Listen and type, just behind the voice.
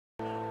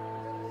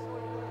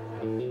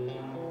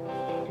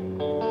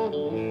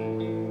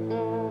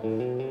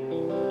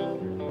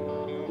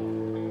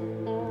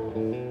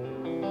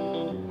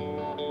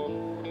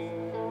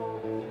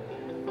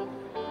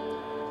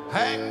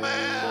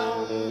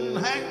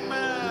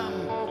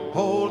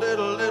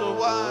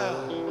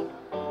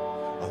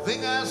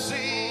think I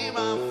see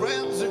my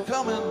friends are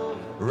coming,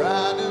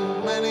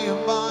 riding many a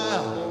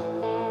mile.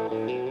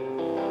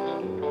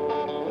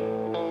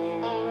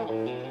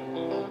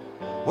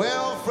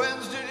 Well,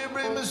 friends, did you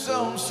bring me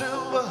some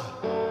silver,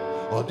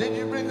 or did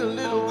you bring a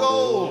little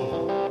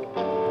gold?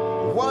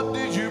 What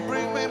did you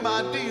bring me,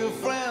 my dear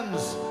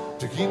friends,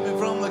 to keep me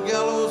from the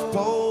gallows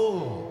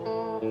pole?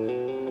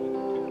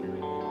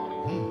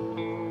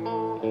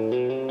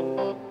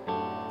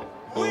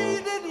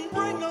 We didn't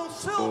bring no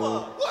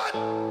silver. What?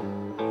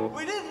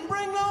 We didn't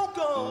bring no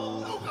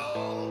gold. No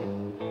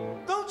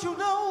gold. Don't you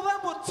know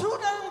that we're too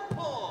damn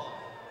poor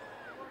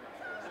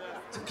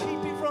to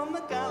keep you from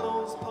the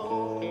gallows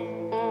pole?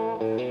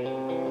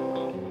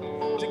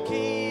 To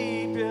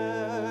keep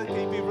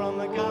you from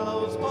the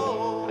gallows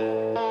pole.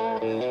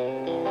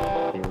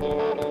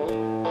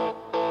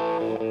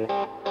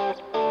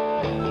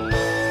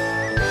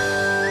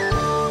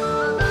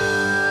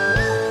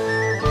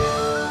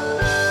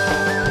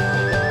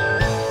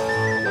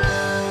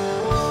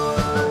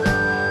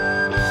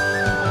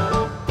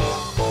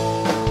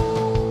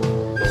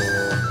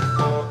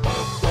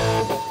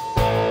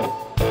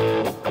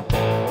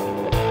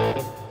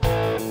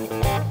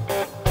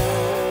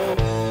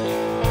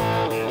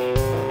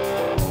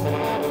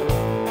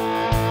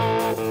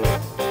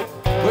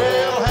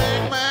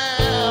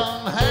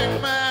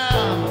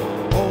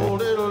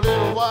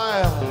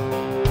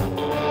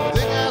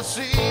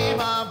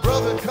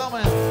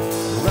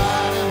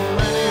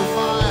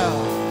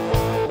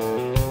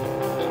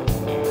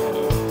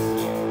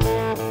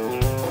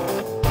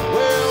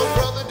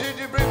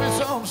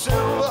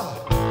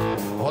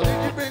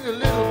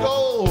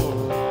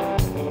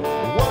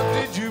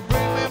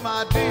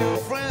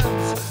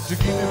 To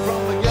keep me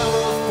from the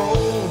gallows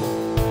pole.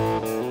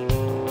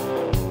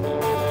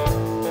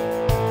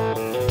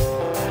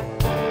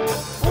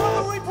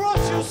 Brother, we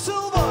brought you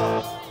silver.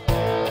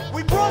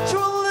 We brought you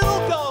a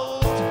little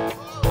gold.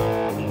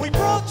 We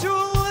brought you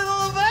a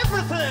little of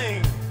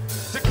everything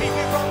to keep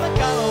you from the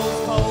gallows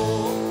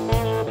pole.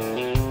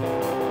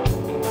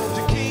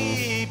 To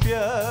keep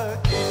you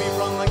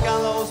from the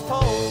gallows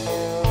pole.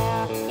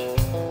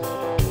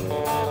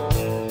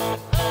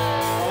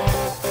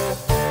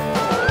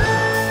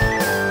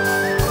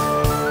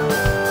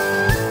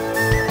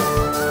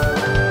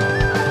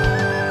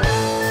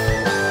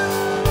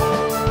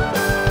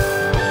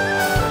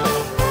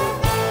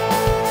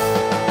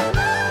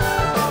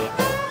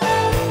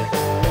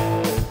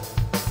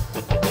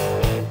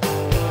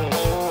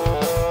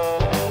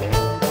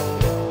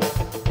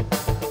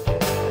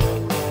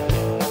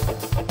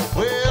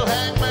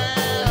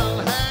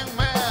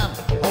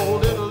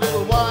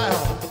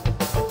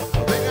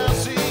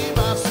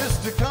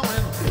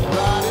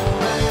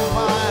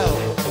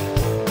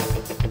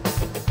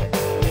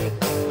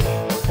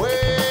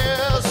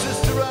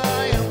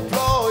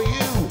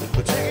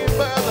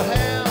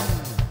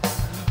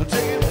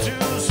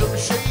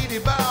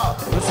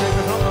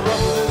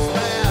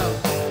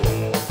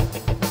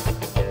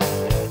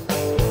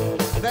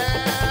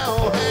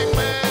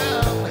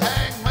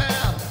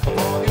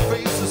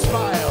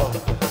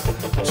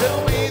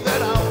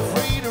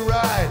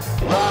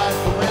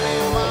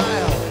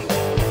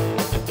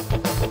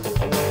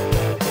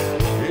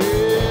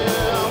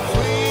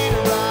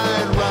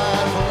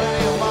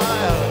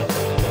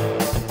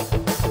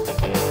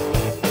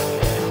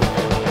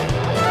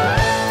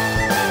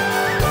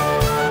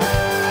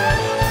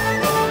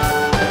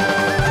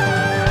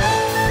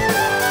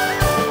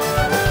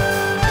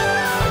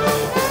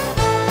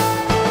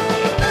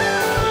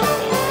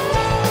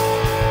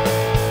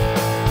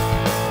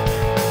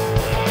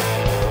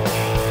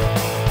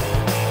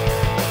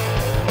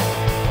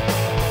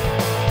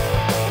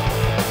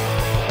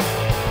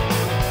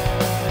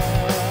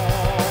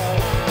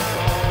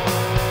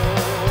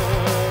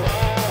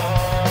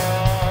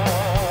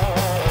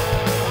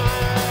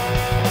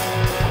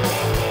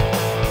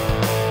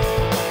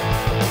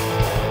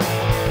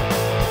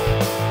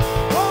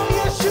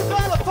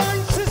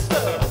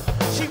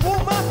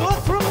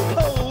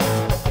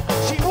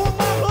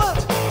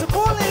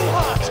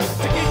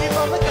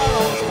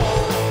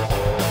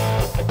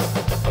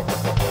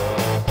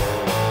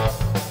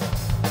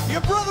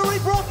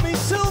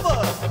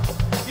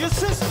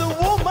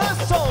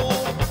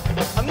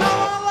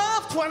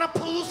 When I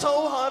pull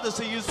so hard to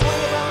see you swing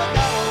around the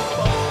gallows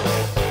pole.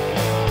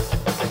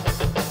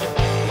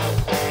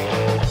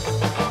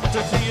 To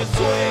see you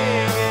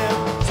swinging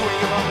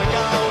on the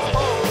gallows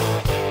pole.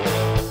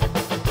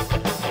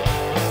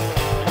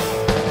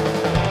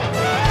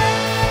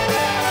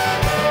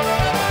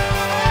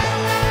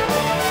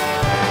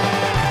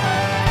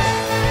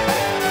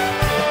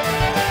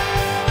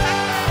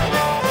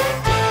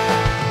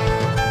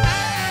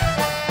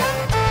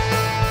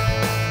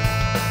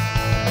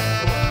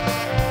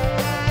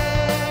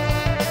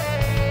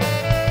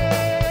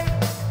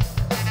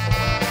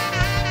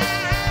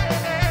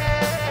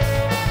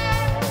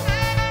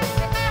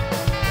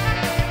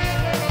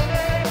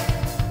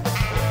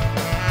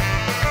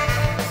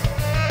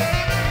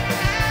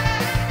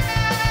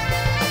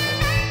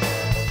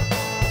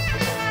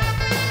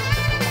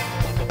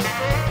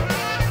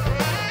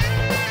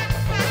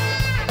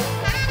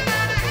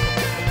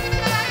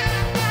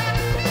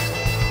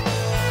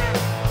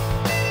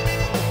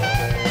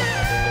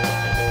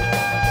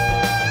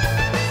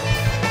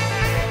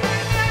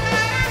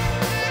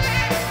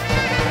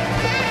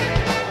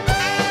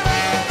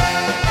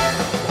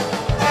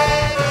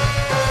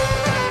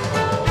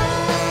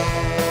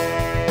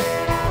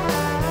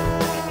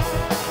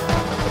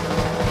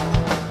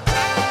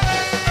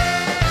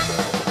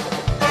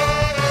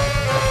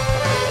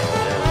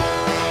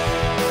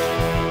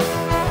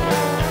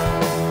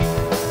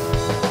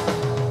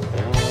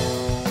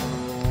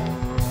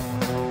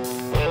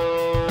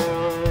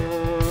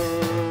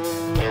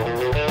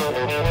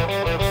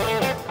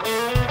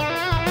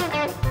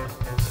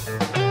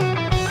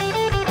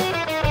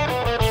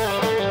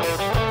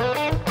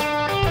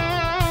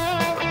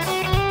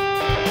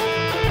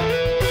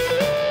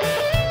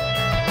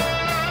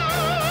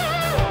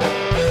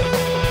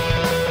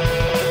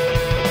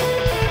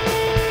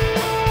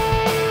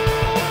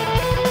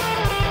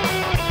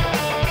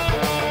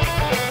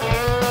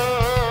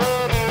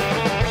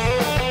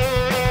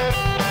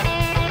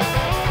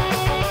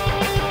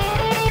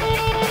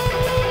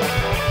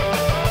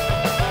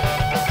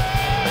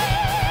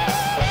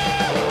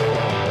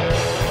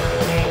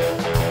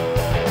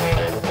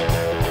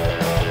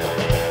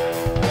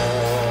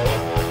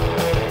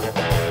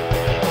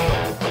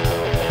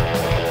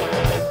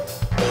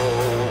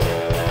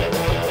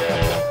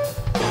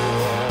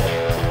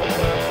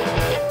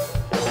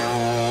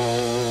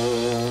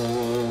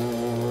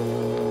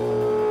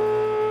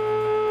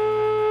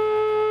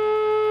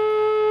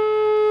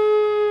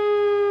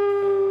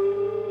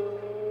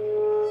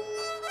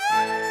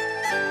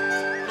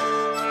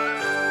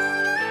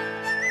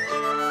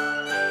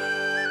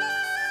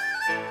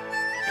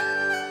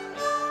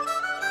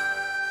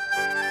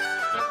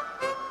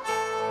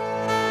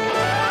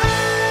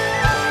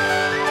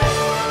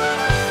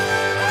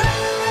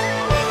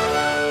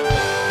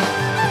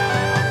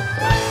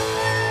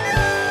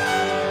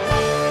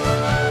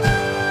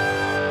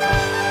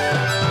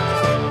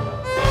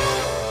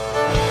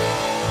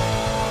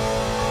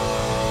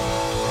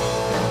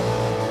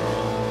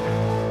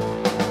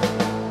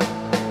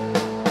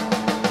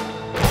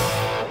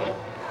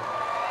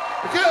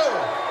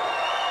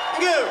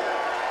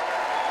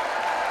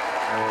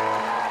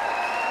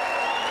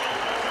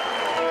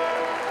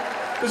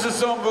 There's a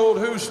song called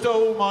Who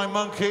Stole My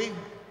Monkey?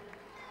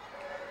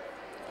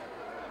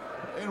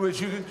 In which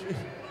you can...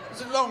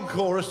 It's a long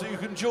chorus that you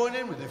can join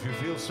in with if you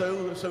feel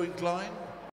so inclined.